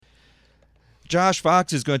Josh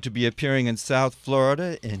Fox is going to be appearing in South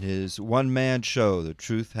Florida in his one-man show, The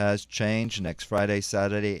Truth Has Changed, next Friday,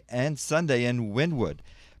 Saturday, and Sunday in Wynwood,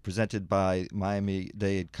 presented by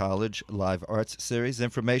Miami-Dade College Live Arts Series.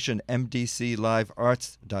 Information,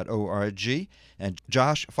 mdclivearts.org. And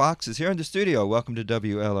Josh Fox is here in the studio. Welcome to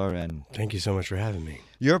WLRN. Thank you so much for having me.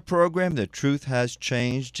 Your program, The Truth Has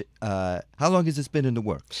Changed, how long has this been in the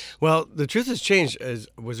works? Well, The Truth Has Changed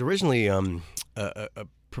was originally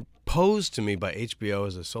proposed to me by HBO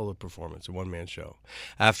as a solo performance, a one-man show,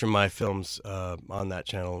 after my films on that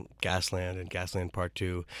channel, Gasland and Gasland Part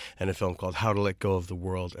 2, and a film called How to Let Go of the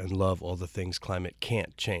World and Love All the Things Climate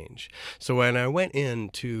Can't Change. So when I went in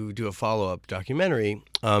to do a follow-up documentary,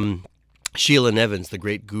 Sheila Nevins, the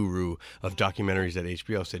great guru of documentaries at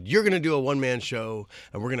HBO, said, "You're going to do a one-man show,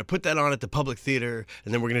 and we're going to put that on at the Public Theater,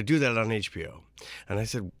 and then we're going to do that on HBO." And I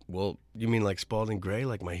said, "Well, you mean like Spalding Gray,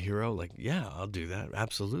 like my hero?" Like, "Yeah, I'll do that,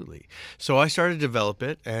 absolutely." So I started to develop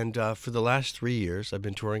it, and for the last 3 years, I've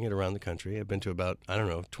been touring it around the country. I've been to about,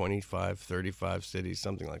 25, 35 cities,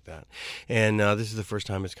 something like that. And this is the first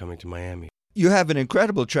time it's coming to Miami. You have an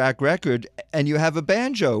incredible track record, and you have a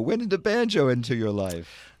banjo. When did the banjo enter your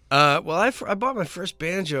life? Well, I bought my first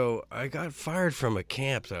banjo. I got fired from a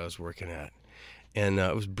camp that I was working at, and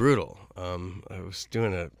it was brutal.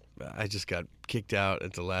 I just got kicked out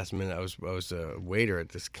at the last minute. I was a waiter at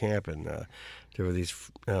this camp, and there were these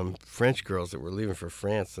French girls that were leaving for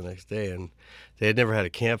France the next day, and they had never had a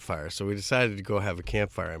campfire. So we decided to go have a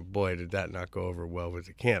campfire, and boy, did that not go over well with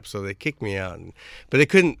the camp. So they kicked me out, but they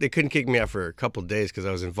couldn't kick me out for a couple of days because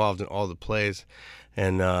I was involved in all the plays,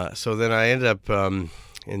 and so then I ended up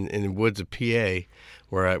in the woods of PA,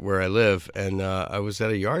 where I live, and I was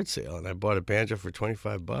at a yard sale, and I bought a banjo for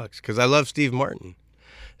 $25 because I love Steve Martin.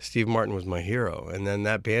 Steve Martin was my hero, and then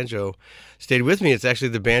that banjo stayed with me. It's actually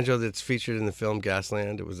the banjo that's featured in the film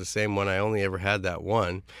Gasland. It was the same one. I only ever had that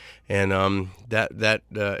one, and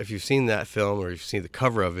if you've seen that film or you've seen the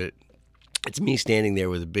cover of it, it's me standing there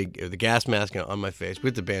with the gas mask on my face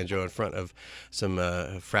with the banjo in front of some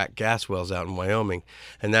frack gas wells out in Wyoming,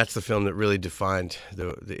 and that's the film that really defined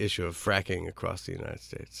the issue of fracking across the United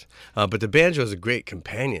States. But the banjo is a great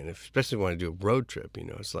companion, especially when you want to do a road trip.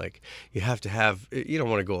 It's like you have to have. You don't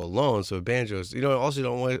want to go alone, so a banjo is. Also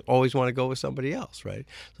don't always want to go with somebody else, right?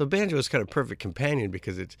 So a banjo is kind of perfect companion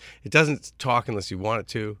because it doesn't talk unless you want it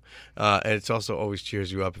to, and it's also always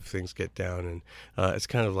cheers you up if things get down, and it's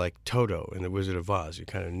kind of like Toto in The Wizard of Oz. You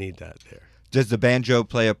kind of need that there. Does the banjo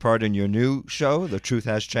play a part in your new show, The Truth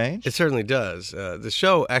Has Changed? It certainly does. The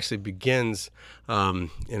show actually begins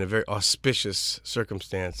in a very auspicious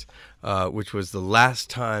circumstance, which was the last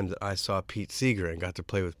time that I saw Pete Seeger and got to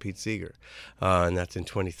play with Pete Seeger. And that's in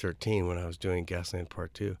 2013 when I was doing Gasland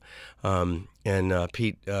Part 2. And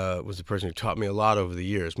Pete was the person who taught me a lot over the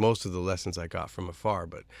years, most of the lessons I got from afar.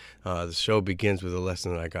 But the show begins with a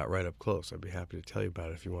lesson that I got right up close. I'd be happy to tell you about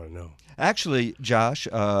it if you want to know. Actually, Josh,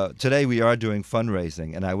 today we are doing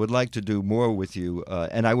fundraising, and I would like to do more with you,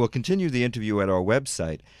 and I will continue the interview at our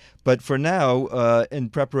website. But for now, in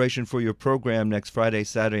preparation for your program next Friday,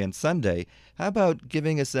 Saturday, and Sunday, how about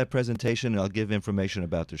giving us that presentation, and I'll give information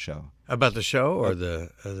about the show. About the show or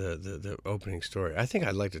the opening story? I think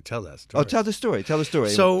I'd like to tell that story. Oh, tell the story.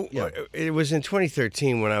 So it was in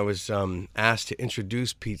 2013 when I was asked to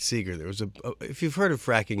introduce Pete Seeger. There was if you've heard of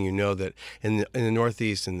fracking, you know that in the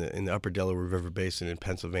Northeast, in the Upper Delaware River Basin in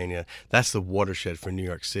Pennsylvania, that's the watershed for New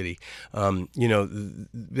York City.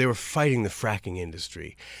 They were fighting the fracking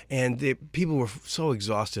industry, and people were so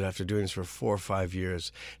exhausted after doing this for 4 or 5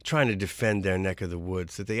 years, trying to defend their neck of the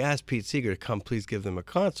woods, that they asked Pete Seeger to come please give them a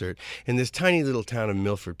concert in this tiny little town of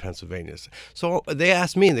Milford, Pennsylvania. So they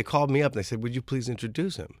asked me, and they called me up, and they said, "Would you please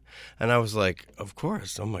introduce him?" And I was like, "Of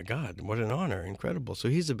course. Oh, my God. What an honor. Incredible." So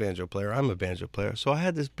he's a banjo player. I'm a banjo player. So I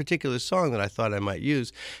had this particular song that I thought I might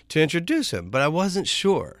use to introduce him, but I wasn't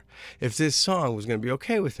sure if this song was going to be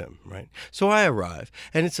okay with him, right? So I arrive,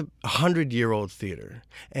 and it's a 100-year-old theater,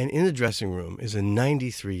 and in the dressing room is a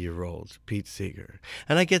 93-year-old Pete Seeger.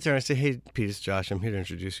 And I get there, and I say, "Hey, Pete, it's Josh. I'm here to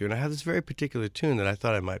introduce you, and I have this very particular tune that I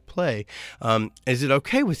thought I might play. Is it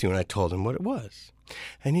okay with you?" And I told him what it was.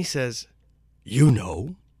 And he says,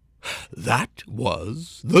 "That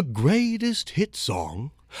was the greatest hit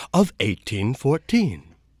song of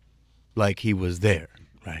 1814. Like he was there.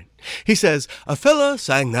 Right. He says, "A fella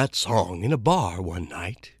sang that song in a bar one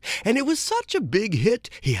night, and it was such a big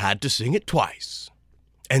hit he had to sing it twice.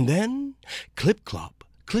 And then, clip-clop,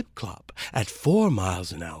 clip-clop, at 4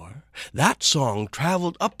 miles an hour, that song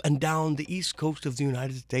traveled up and down the east coast of the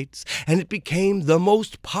United States, and it became the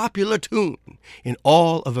most popular tune in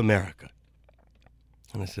all of America."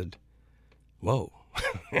 And I said, "Whoa,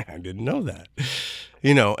 I didn't know that.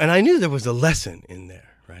 And I knew there was a lesson in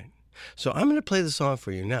there, right? So I'm going to play the song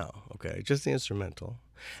for you now, okay? Just the instrumental.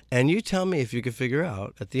 And you tell me if you can figure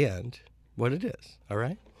out at the end what it is, all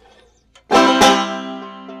right?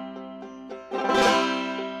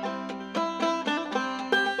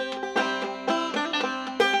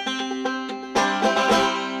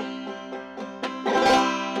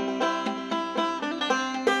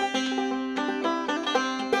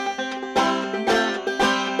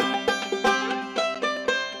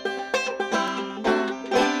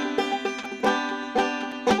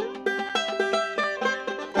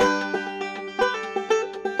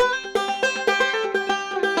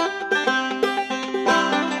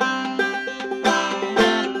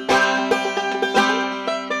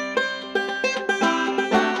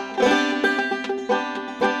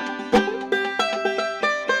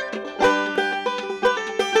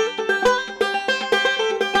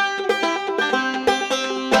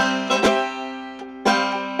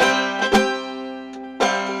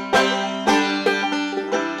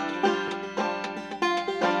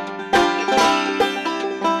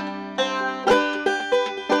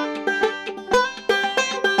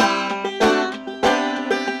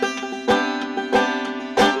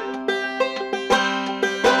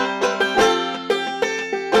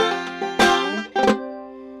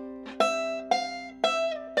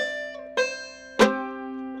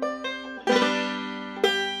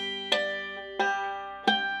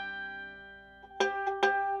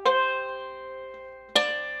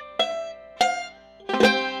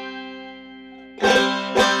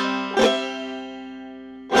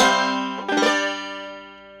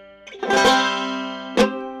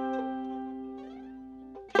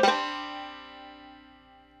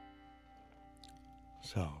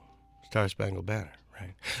 So, Star Spangled Banner,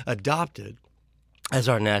 right? Adopted as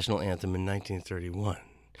our national anthem in 1931.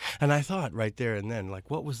 And I thought right there and then,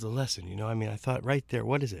 like, what was the lesson? I thought right there,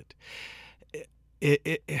 what is it?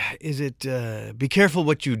 Is it, be careful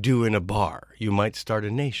what you do in a bar. You might start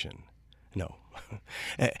a nation. No.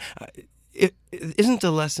 Isn't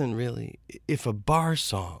the lesson really, if a bar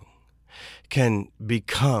song can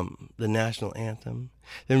become the national anthem,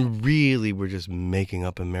 then really we're just making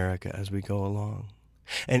up America as we go along.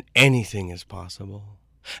 And anything is possible.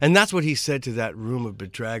 And that's what he said to that room of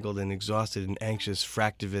bedraggled and exhausted and anxious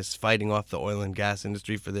fractivists fighting off the oil and gas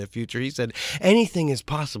industry for their future. He said, anything is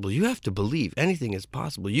possible. You have to believe anything is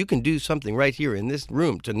possible. You can do something right here in this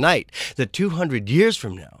room tonight that 200 years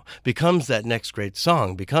from now becomes that next great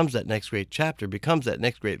song, becomes that next great chapter, becomes that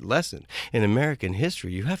next great lesson in American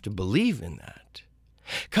history. You have to believe in that.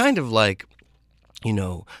 Kind of like,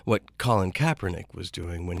 what Colin Kaepernick was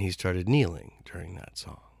doing when he started kneeling during that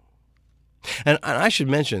song. And I should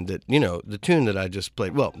mention that, the tune that I just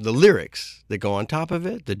played, well, the lyrics that go on top of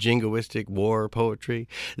it, the jingoistic war poetry,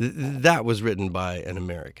 that was written by an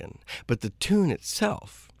American. But the tune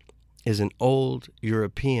itself is an old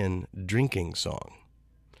European drinking song.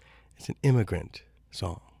 It's an immigrant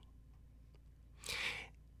song.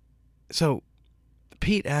 So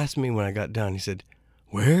Pete asked me when I got done, he said,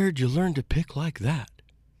 "Where'd you learn to pick like that?"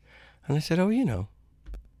 And I said, "Oh,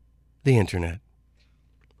 the internet."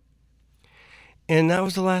 And that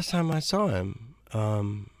was the last time I saw him.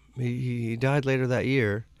 He died later that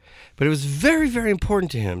year. But it was very, very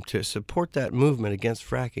important to him to support that movement against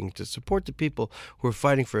fracking, to support the people who are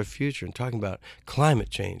fighting for a future and talking about climate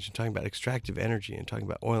change and talking about extractive energy and talking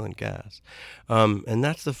about oil and gas. And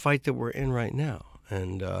that's the fight that we're in right now.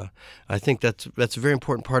 And I think that's a very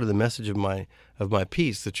important part of the message of my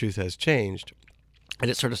piece, The Truth Has Changed. And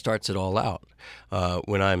it sort of starts it all out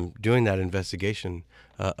when I'm doing that investigation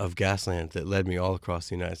of Gasland that led me all across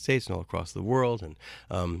the United States and all across the world, and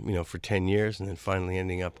for 10 years, and then finally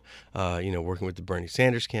ending up, working with the Bernie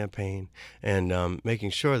Sanders campaign and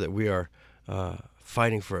making sure that we are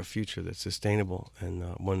fighting for a future that's sustainable and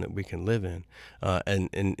one that we can live in.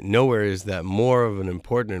 And nowhere is that more of an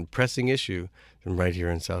important and pressing issue than right here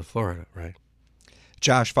in South Florida, right?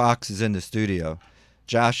 Josh Fox is in the studio.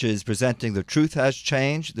 Josh is presenting The Truth Has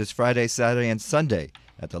Changed this Friday, Saturday, and Sunday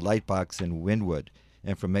at the Lightbox in Wynwood.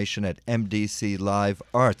 Information at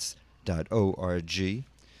mdclivearts.org.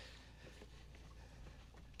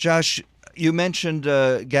 Josh, you mentioned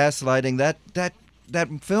gaslighting. That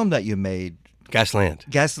film that you made,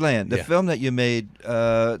 Gasland, the film that you made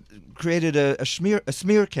created a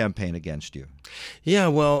smear campaign against you. Yeah,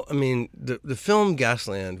 well, I mean, the film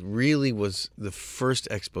Gasland really was the first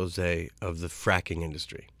expose of the fracking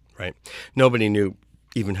industry, right? Nobody knew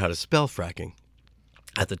even how to spell fracking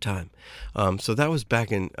at the time. So that was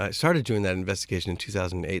I started doing that investigation in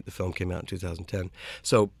 2008. The film came out in 2010.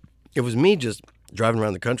 So it was me just driving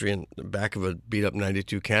around the country in the back of a beat-up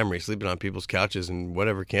 92 Camry, sleeping on people's couches and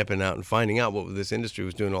whatever, camping out and finding out what this industry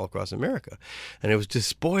was doing all across America. And it was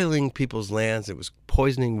despoiling people's lands. It was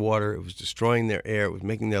poisoning water. It was destroying their air. It was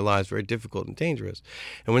making their lives very difficult and dangerous.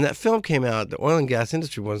 And when that film came out, the oil and gas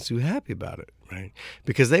industry wasn't too happy about it, right?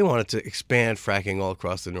 Because they wanted to expand fracking all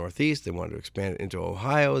across the Northeast. They wanted to expand it into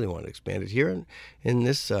Ohio. They wanted to expand it here in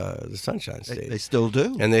this the Sunshine State. They still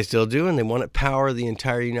do. And they still do, and they want to power the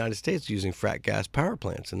entire United States using frack gas power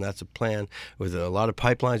plants. And that's a plan with a lot of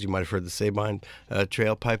pipelines. You might have heard the Sabine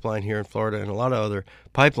Trail pipeline here in Florida and a lot of other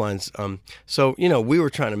pipelines. So, we were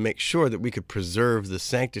trying to make sure that we could preserve the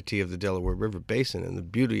sanctity of the Delaware River Basin and the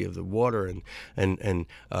beauty of the water and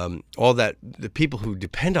all that, the people who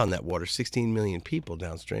depend on that water, 16 million people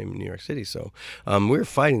downstream in New York City. So we were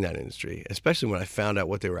fighting that industry, especially when I found out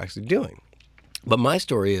what they were actually doing. But my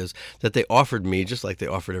story is that they offered me, just like they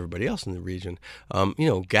offered everybody else in the region,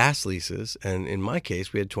 gas leases. And in my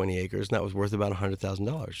case, we had 20 acres, and that was worth about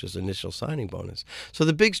 $100,000, just initial signing bonus. So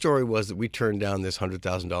the big story was that we turned down this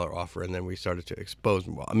 $100,000 offer, and then we started to expose,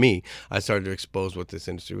 I started to expose what this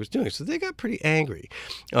industry was doing. So they got pretty angry.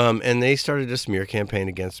 And they started a smear campaign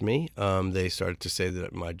against me. They started to say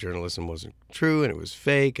that my journalism wasn't true and it was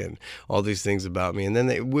fake and all these things about me. And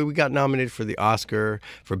then we got nominated for the Oscar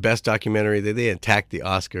for Best Documentary. They attacked the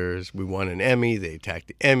Oscars. We won an Emmy. They attacked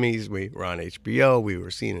the Emmys. We were on HBO. We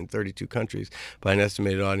were seen in 32 countries by an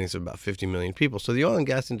estimated audience of about 50 million people. So the oil and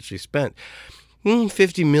gas industry spent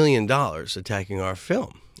 $50 million attacking our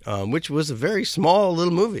film. Which was a very small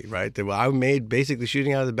little movie, right? That I made basically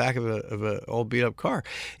shooting out of the back of a old beat up car,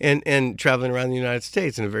 and traveling around the United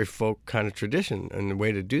States in a very folk kind of tradition and a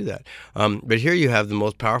way to do that. But here you have the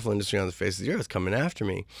most powerful industry on the face of the earth coming after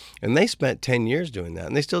me, and they spent 10 years doing that,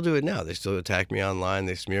 and they still do it now. They still attack me online.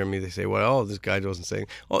 They smear me. They say, "Well, this guy wasn't saying."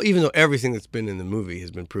 Well, even though everything that's been in the movie has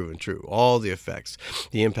been proven true, all the effects,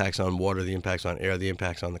 the impacts on water, the impacts on air, the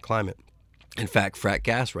impacts on the climate. In fact, frack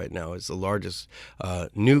gas right now is the largest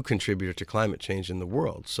new contributor to climate change in the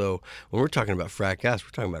world. So when we're talking about frack gas, we're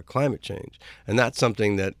talking about climate change. And that's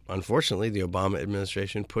something that, unfortunately, the Obama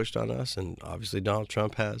administration pushed on us, and obviously Donald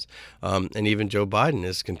Trump has. And even Joe Biden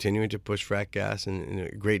is continuing to push frack gas in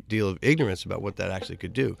a great deal of ignorance about what that actually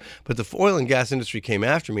could do. But the oil and gas industry came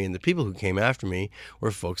after me, and the people who came after me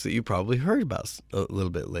were folks that you probably heard about a little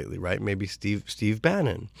bit lately, right? Maybe Steve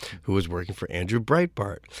Bannon, who was working for Andrew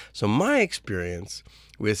Breitbart. So my experience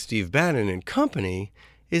with Steve Bannon and company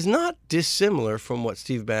is not dissimilar from what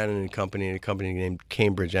Steve Bannon and a company named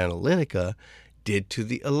Cambridge Analytica did to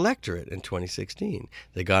the electorate in 2016.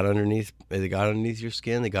 They got underneath your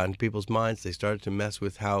skin. They got into people's minds. They started to mess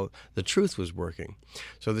with how the truth was working.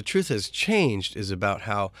 So the truth has changed is about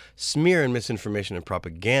how smear and misinformation and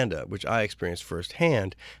propaganda, which I experienced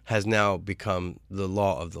firsthand, has now become the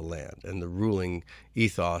law of the land and the ruling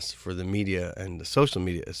ethos for the media and the social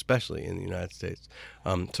media, especially in the United States.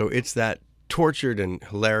 So it's that tortured and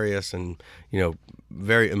hilarious and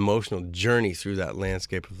very emotional journey through that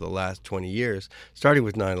landscape of the last 20 years, starting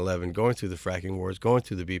with 9/11, going through the fracking wars, going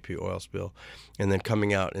through the BP oil spill, and then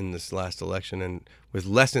coming out in this last election and with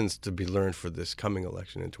lessons to be learned for this coming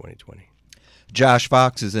election in 2020. Josh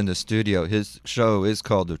Fox is in the studio. His show is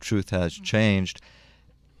called The Truth Has Changed.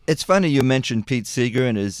 It's funny you mentioned Pete Seeger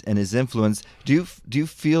and his influence. Do you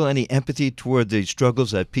feel any empathy toward the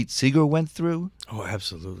struggles that Pete Seeger went through? Oh,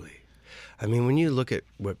 absolutely. I mean, when you look at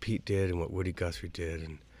what Pete did and what Woody Guthrie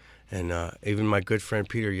did, and even my good friend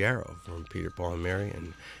Peter Yarrow from Peter, Paul, and Mary,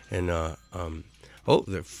 the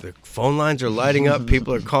phone lines are lighting up.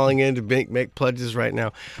 People are calling in to make pledges right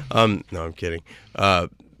now. No, I'm kidding.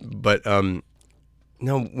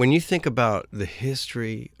 No, when you think about the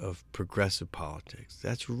history of progressive politics,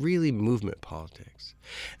 that's really movement politics.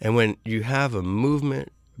 And when you have a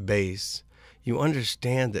movement base, you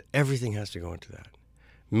understand that everything has to go into that.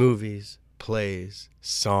 Movies, plays,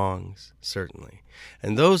 songs, certainly.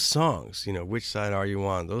 And those songs, Which Side Are You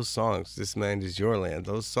On? Those songs, This Land Is Your Land.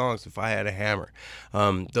 Those songs, If I Had a Hammer.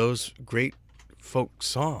 Those great folk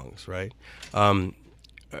songs, right,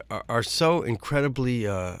 are so incredibly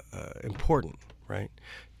important, right,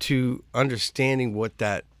 to understanding what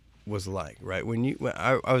that was like, right? When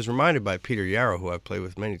I was reminded by Peter Yarrow, who I've played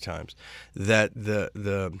with many times, that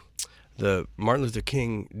the Martin Luther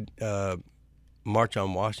King March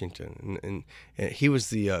on Washington, and he was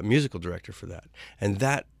the musical director for that, and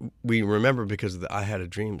that we remember because of the I Had a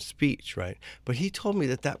Dream speech, right? But he told me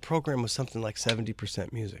that program was something like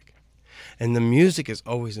 70% music. And the music is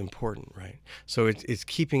always important, right? So it's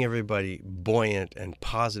keeping everybody buoyant and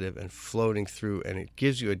positive and floating through, and it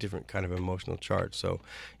gives you a different kind of emotional charge. So,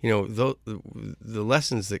 the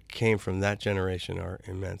lessons that came from that generation are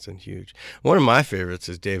immense and huge. One of my favorites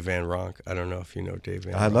is Dave Van Ronk. I don't know if you know Dave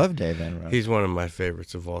Van Ronk. I love Dave Van Ronk. He's one of my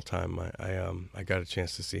favorites of all time. I got a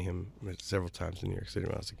chance to see him several times in New York City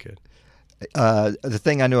when I was a kid. The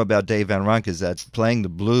thing I know about Dave Van Ronk is that playing the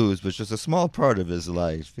blues was just a small part of his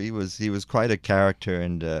life. He was quite a character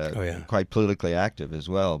and quite politically active as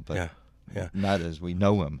well, but not as we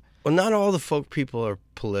know him. Well, not all the folk people are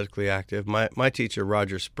politically active. My teacher,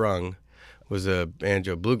 Roger Sprung, was a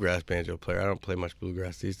bluegrass banjo player. I don't play much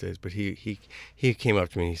bluegrass these days, but he came up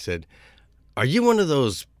to me and he said, "Are you one of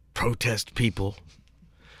those protest people?"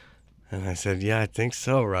 And I said, "Yeah, I think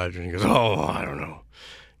so, Roger." And he goes, "Oh, I don't know."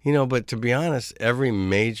 But to be honest, every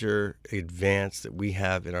major advance that we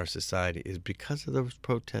have in our society is because of those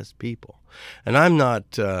protest people. And I'm not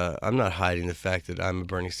hiding the fact that I'm a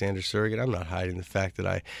Bernie Sanders surrogate. I'm not hiding the fact that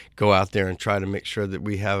I go out there and try to make sure that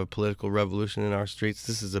we have a political revolution in our streets.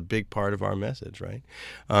 This is a big part of our message, right?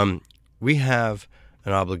 We have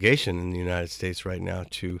an obligation in the United States right now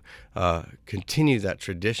to continue that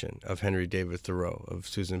tradition of Henry David Thoreau, of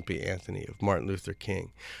Susan B. Anthony, of Martin Luther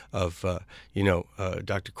King, of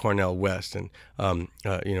Dr. Cornel West, and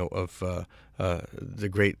of the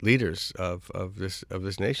great leaders of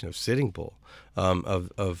this nation, of Sitting Bull, of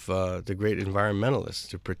the great environmentalists,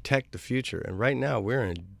 to protect the future. And right now we're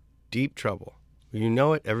in deep trouble. You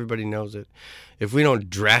know it. Everybody knows it. If we don't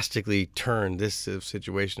drastically turn this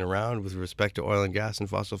situation around with respect to oil and gas and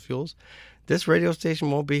fossil fuels, this radio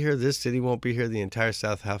station won't be here. This city won't be here. The entire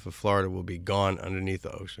south half of Florida will be gone underneath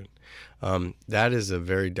the ocean. That is a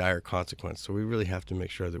very dire consequence. So we really have to make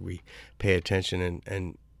sure that we pay attention.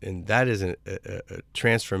 And that is a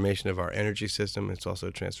transformation of our energy system. It's also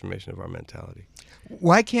a transformation of our mentality.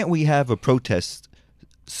 Why can't we have a protest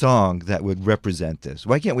song that would represent this?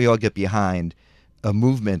 Why can't we all get behind a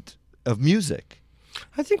movement of music?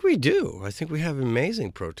 I think we do. I think we have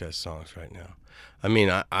amazing protest songs right now. I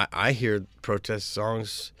mean, I hear protest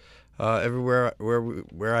songs everywhere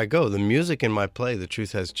where I go. The music in my play, The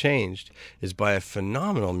Truth Has Changed, is by a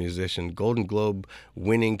phenomenal musician, Golden Globe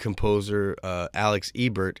winning composer Alex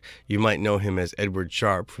Ebert. You might know him as Edward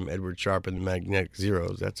Sharpe from Edward Sharpe and the Magnetic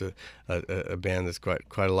Zeros. That's a band that's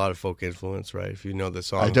quite a lot of folk influence, right? If you know the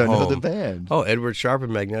song I don't Home. know the band. Oh, Edward Sharpe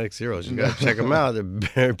and Magnetic Zeros. You got to check them out. They're a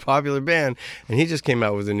very popular band. And he just came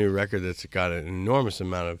out with a new record that's got an enormous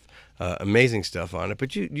amount of amazing stuff on it.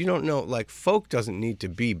 But you don't know, like, folk doesn't need to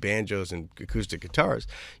be banjos and acoustic guitars.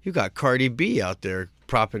 You got Cardi B out there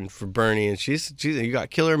propping for Bernie, and she's you got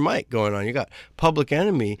Killer Mike going on. You got Public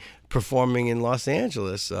Enemy performing in Los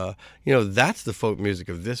Angeles. That's the folk music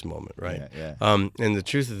of this moment, right? Yeah. And the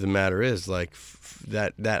truth of the matter is, like,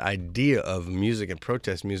 that idea of music and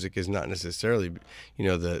protest music is not necessarily,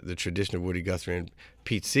 the tradition of Woody Guthrie and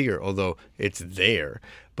Pete Seeger, although it's there.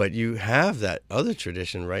 But you have that other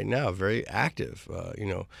tradition right now, very active.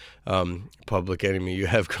 Public Enemy. You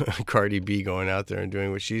have Cardi B going out there and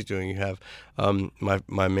doing what she's doing. You have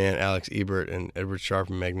my man Alex Ebert and Edward Sharpe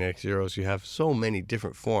and Magnetic Zeros. You have so many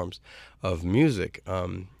different forms of music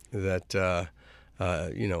that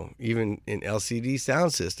even in LCD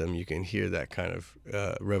sound system, you can hear that kind of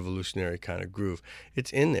revolutionary kind of groove.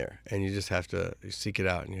 It's in there, and you just have to seek it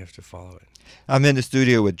out, and you have to follow it. I'm in the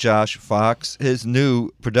studio with Josh Fox. His new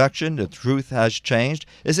production, The Truth Has Changed.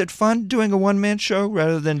 Is it fun doing a one-man show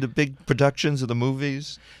rather than the big productions of the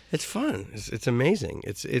movies? It's fun. It's amazing.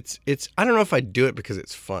 It's. I don't know if I do it because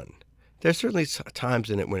it's fun. There's certainly times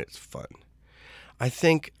in it when it's fun. I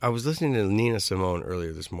think I was listening to Nina Simone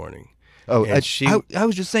earlier this morning. Oh, I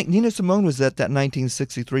was just saying, Nina Simone was at that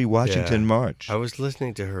 1963 Washington March. I was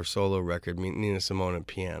listening to her solo record, Nina Simone and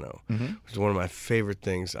Piano, which is one of my favorite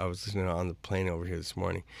things. I was listening on the plane over here this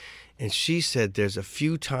morning. And she said there's a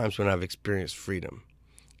few times when I've experienced freedom,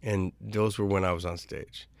 and those were when I was on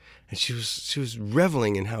stage. And she was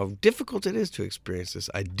reveling in how difficult it is to experience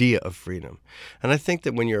this idea of freedom. And I think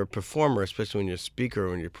that when you're a performer, especially when you're a speaker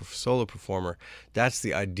or when you're a solo performer, that's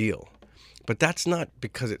the ideal. But that's not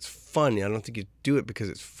because it's fun. I don't think you do it because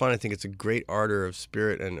it's fun. I think it's a great ardor of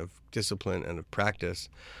spirit and of discipline and of practice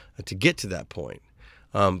to get to that point.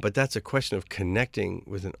 But that's a question of connecting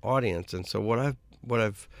with an audience. And so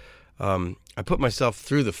I put myself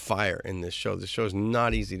through the fire in this show. This show is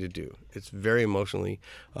not easy to do. It's very emotionally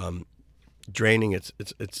draining.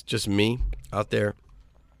 It's just me out there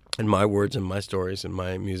and my words and my stories and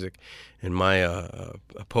my music and my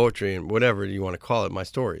poetry and whatever you want to call it, my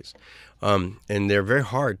stories. And they're very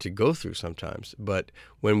hard to go through sometimes. But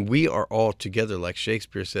when we are all together, like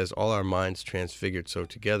Shakespeare says, all our minds transfigured so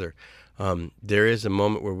together, there is a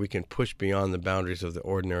moment where we can push beyond the boundaries of the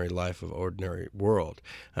ordinary life of ordinary world.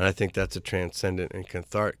 And I think that's a transcendent and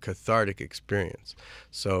cathartic experience.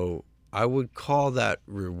 So I would call that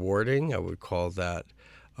rewarding. I would call that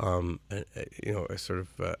a sort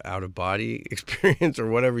of out-of-body experience, or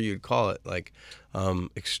whatever you'd call it, like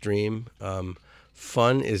extreme.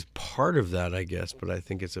 Fun is part of that, I guess, but I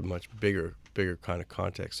think it's a much bigger kind of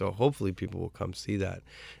context. So hopefully people will come see that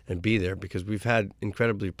and be there, because we've had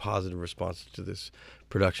incredibly positive responses to this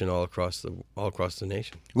production all across the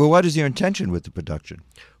nation. Well, what is your intention with the production?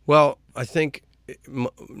 Well, I think,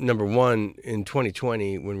 number one, in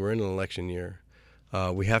 2020, when we're in an election year,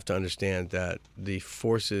 we have to understand that the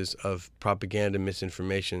forces of propaganda,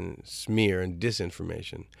 misinformation, smear, and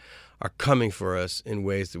disinformation are coming for us in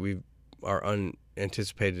ways that are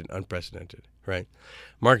unanticipated, unprecedented, right?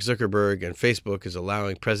 Mark Zuckerberg and Facebook is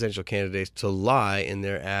allowing presidential candidates to lie in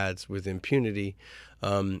their ads with impunity.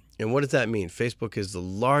 And what does that mean? Facebook is the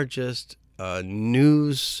largest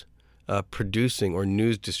news producing or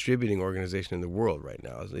news distributing organization in the world right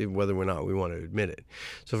now, whether or not we want to admit it.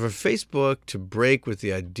 So for Facebook to break with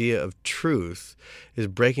the idea of truth is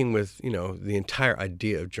breaking with, the entire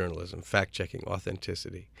idea of journalism, fact-checking,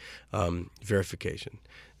 authenticity, verification.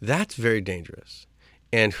 That's very dangerous.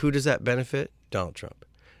 And who does that benefit? Donald Trump.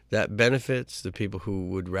 That benefits the people who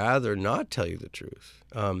would rather not tell you the truth.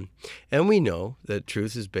 And we know that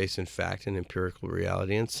truth is based in fact and empirical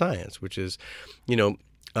reality and science, which is,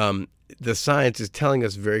 the science is telling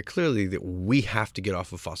us very clearly that we have to get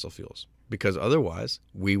off of fossil fuels, because otherwise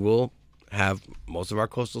we will have most of our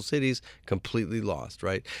coastal cities completely lost,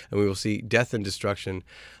 right? And we will see death and destruction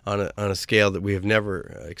on a scale that we have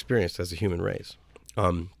never experienced as a human race.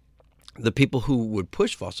 The people who would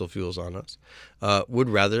push fossil fuels on us would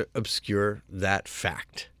rather obscure that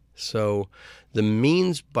fact. So the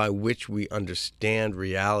means by which we understand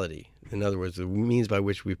reality, in other words, the means by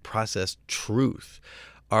which we process truth,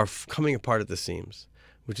 are coming apart at the seams,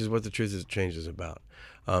 which is what the Truth Is Change is about.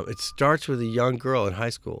 It starts with a young girl in high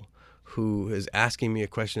school who is asking me a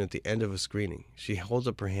question at the end of a screening. She holds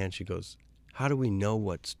up her hand. She goes, "How do we know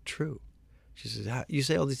what's true?" She says, "You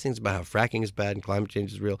say all these things about how fracking is bad and climate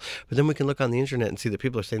change is real, but then we can look on the internet and see that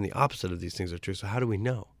people are saying the opposite of these things are true. So how do we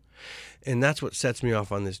know?" And that's what sets me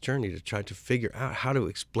off on this journey, to try to figure out how to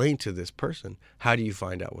explain to this person, how do you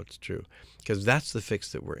find out what's true? Because that's the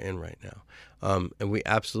fix that we're in right now. And we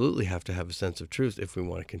absolutely have to have a sense of truth if we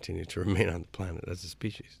want to continue to remain on the planet as a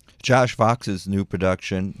species. Josh Fox's new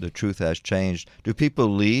production, The Truth Has Changed. Do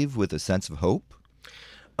people leave with a sense of hope?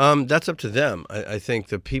 That's up to them. I think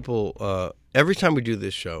the people, every time we do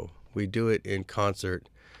this show, we do it in concert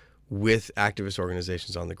with activist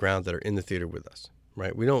organizations on the ground that are in the theater with us,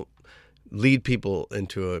 right? We don't lead people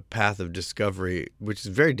into a path of discovery, which is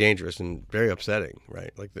very dangerous and very upsetting,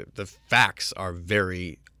 right? Like the facts are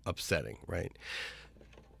very upsetting, right?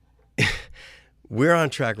 We're on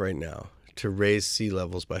track right now to raise sea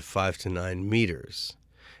levels by 5 to 9 meters.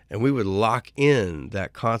 And we would lock in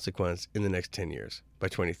that consequence in the next 10 years by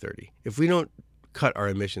 2030. If we don't cut our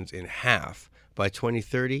emissions in half by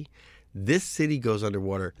 2030, this city goes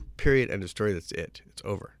underwater, period, end of story. That's it. It's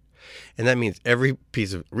over. And that means every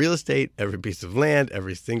piece of real estate, every piece of land,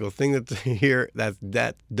 every single thing that's here, that's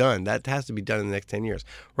done. That has to be done in the next 10 years.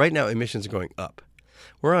 Right now, emissions are going up.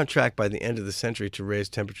 We're on track by the end of the century to raise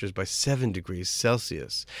temperatures by 7 degrees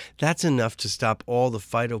Celsius. That's enough to stop all the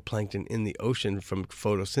phytoplankton in the ocean from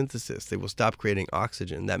photosynthesis. They will stop creating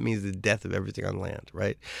oxygen. That means the death of everything on land,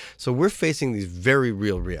 right? So we're facing these very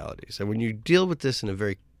real realities. And when you deal with this in a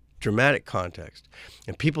very dramatic context,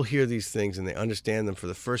 and people hear these things and they understand them for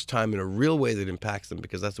the first time in a real way that impacts them,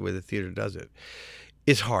 because that's the way the theater does it,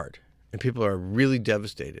 it's hard. And people are really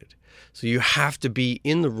devastated. So you have to be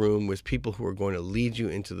in the room with people who are going to lead you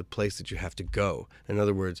into the place that you have to go. In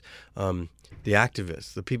other words, the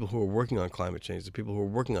activists, the people who are working on climate change, the people who are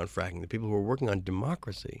working on fracking, the people who are working on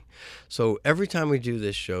democracy. So every time we do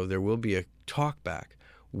this show, there will be a talk back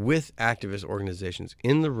with activist organizations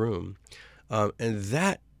in the room. And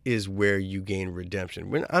that is where you gain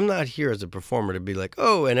redemption. I'm not here as a performer to be like,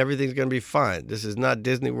 oh, and everything's going to be fine. This is not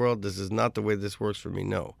Disney World. This is not the way this works for me.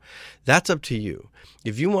 No, that's up to you.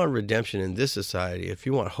 If you want redemption in this society, if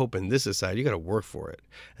you want hope in this society, you got to work for it.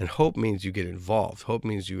 And hope means you get involved. Hope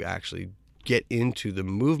means you actually get into the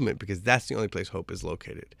movement, because that's the only place hope is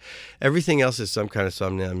located. Everything else is some kind of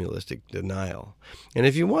somnambulistic denial. And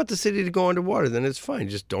if you want the city to go underwater, then it's fine.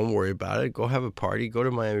 Just don't worry about it. Go have a party. Go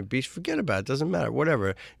to Miami Beach. Forget about it. Doesn't matter.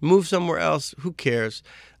 Whatever. Move somewhere else. Who cares?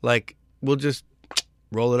 Like, we'll just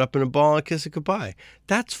roll it up in a ball and kiss it goodbye.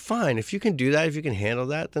 That's fine. If you can do that, if you can handle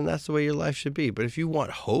that, then that's the way your life should be. But if you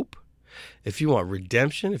want hope, if you want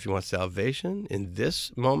redemption, if you want salvation in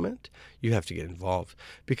this moment, you have to get involved,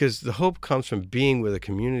 because the hope comes from being with a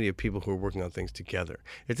community of people who are working on things together.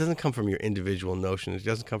 It doesn't come from your individual notion. It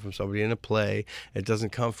doesn't come from somebody in a play. It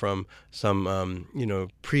doesn't come from some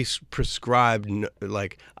prescribed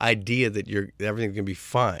like idea that everything's going to be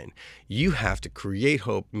fine. You have to create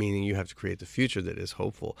hope, meaning you have to create the future that is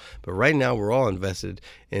hopeful. But right now we're all invested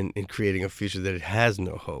in creating a future that it has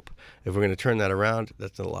no hope. If we're going to turn that around,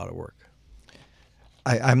 that's a lot of work.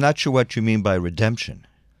 I'm not sure what you mean by redemption.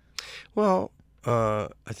 Well, I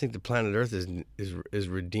think the planet Earth is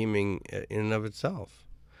redeeming in and of itself.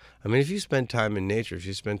 I mean, if you spend time in nature, if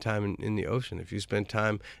you spend time in the ocean, if you spend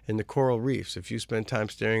time in the coral reefs, if you spend time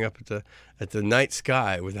staring up at the night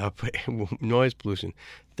sky without noise pollution,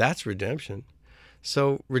 that's redemption.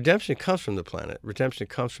 So redemption comes from the planet. Redemption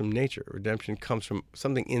comes from nature. Redemption comes from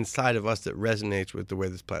something inside of us that resonates with the way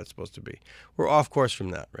this planet's supposed to be. We're off course from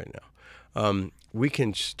that right now. We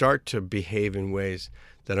can start to behave in ways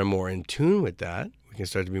that are more in tune with that. We can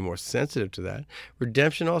start to be more sensitive to that.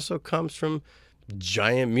 Redemption also comes from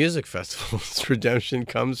giant music festivals. Redemption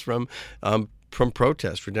comes from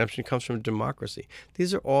protest. Redemption comes from democracy.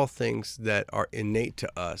 These are all things that are innate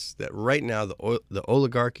to us, that right now the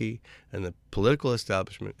oligarchy and the political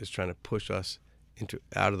establishment is trying to push us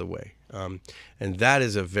out of the way. And that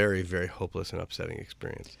is a very, very hopeless and upsetting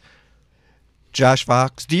experience. Josh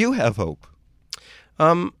Fox, do you have hope?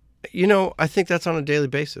 I think that's on a daily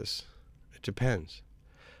basis. It depends.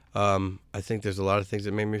 I think there's a lot of things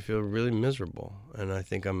that make me feel really miserable, and I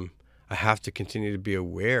think I have to continue to be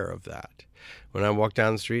aware of that. When I walk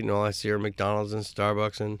down the street and all I see are McDonald's and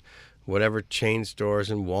Starbucks and whatever chain stores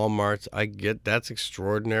and Walmarts, that's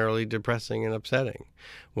extraordinarily depressing and upsetting.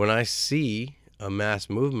 When I see a mass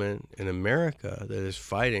movement in America that is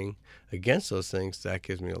fighting against those things, that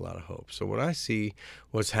gives me a lot of hope. So when I see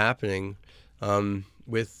what's happening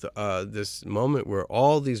with this moment where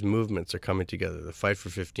all these movements are coming together, the Fight for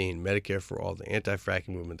 15, Medicare for All, the anti-fracking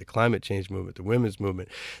movement, the climate change movement, the women's movement,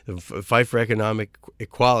 the fight for economic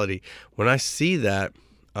equality, when I see that,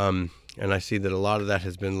 and I see that a lot of that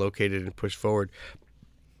has been located and pushed forward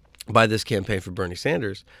by this campaign for Bernie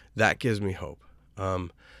Sanders, that gives me hope.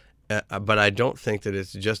 But I don't think that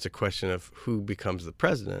it's just a question of who becomes the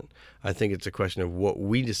president. I think it's a question of what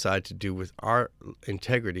we decide to do with our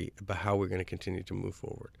integrity about how we're going to continue to move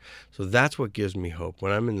forward. So that's what gives me hope.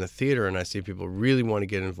 When I'm in the theater and I see people really want to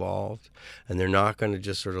get involved and they're not going to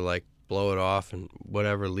just sort of like blow it off and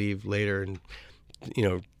whatever, leave later and,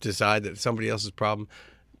 decide that it's somebody else's problem,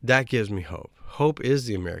 that gives me hope. Hope is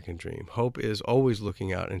the American dream. Hope is always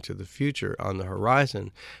looking out into the future on the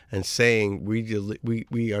horizon and saying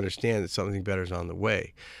we understand that something better is on the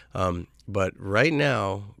way. But right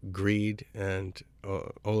now, greed and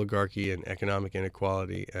oligarchy and economic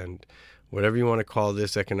inequality and whatever you want to call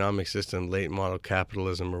this economic system, late model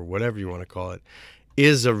capitalism or whatever you want to call it,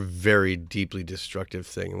 is a very deeply destructive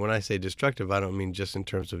thing. And when I say destructive, I don't mean just in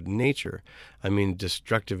terms of nature. I mean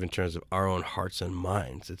destructive in terms of our own hearts and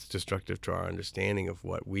minds. It's destructive to our understanding of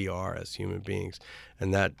what we are as human beings.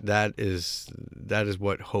 And that is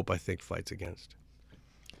what hope, I think, fights against.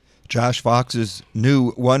 Josh Fox's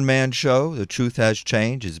new one-man show, The Truth Has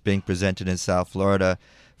Changed, is being presented in South Florida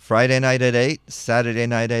Friday night at 8, Saturday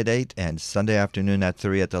night at 8, and Sunday afternoon at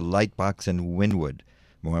 3 at the Lightbox in Wynwood.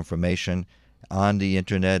 More information on the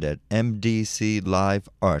internet at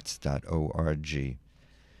mdclivearts.org.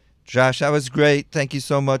 Josh, that was great. Thank you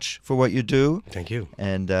so much for what you do. Thank you.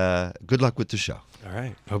 And good luck with the show. All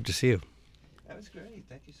right. Hope to see you. That was great.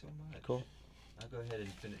 Thank you so much. Cool. I'll go ahead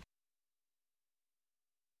and finish.